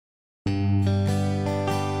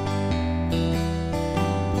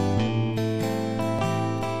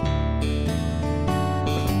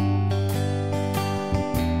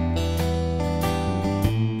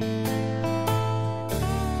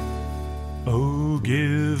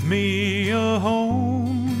give me a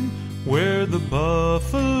home where the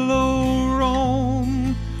buffalo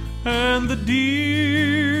roam, and the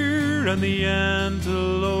deer and the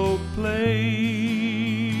antelope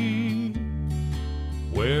play,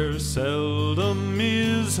 where seldom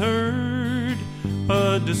is heard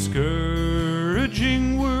a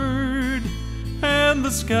discouraging word, and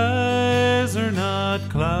the skies are not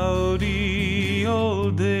cloudy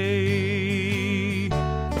all day.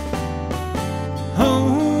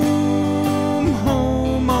 Home,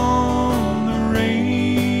 home on the range,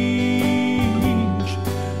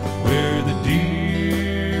 where the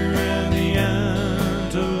deer and the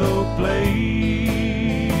antelope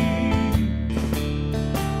play,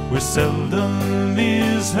 where seldom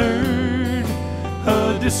is heard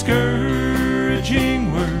a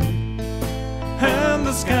discouraging word, and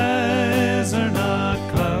the skies are not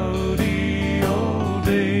cloudy all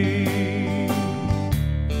day,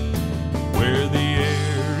 where the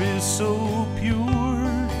air is so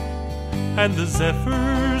pure and the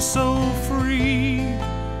zephyr so free,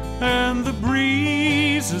 and the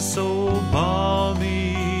breeze is so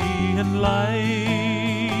balmy and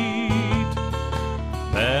light,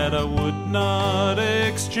 that I would not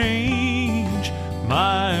exchange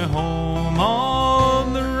my home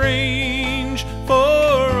on the range for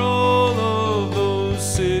all of those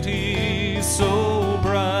cities so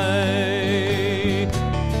bright.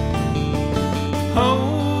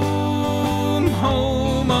 Home,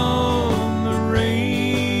 home on the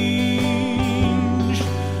range,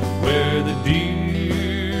 where the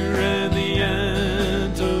deer and the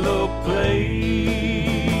antelope play,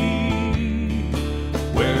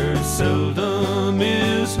 where seldom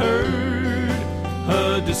is heard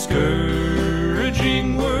a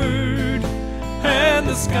discouraging word, and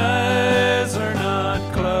the sky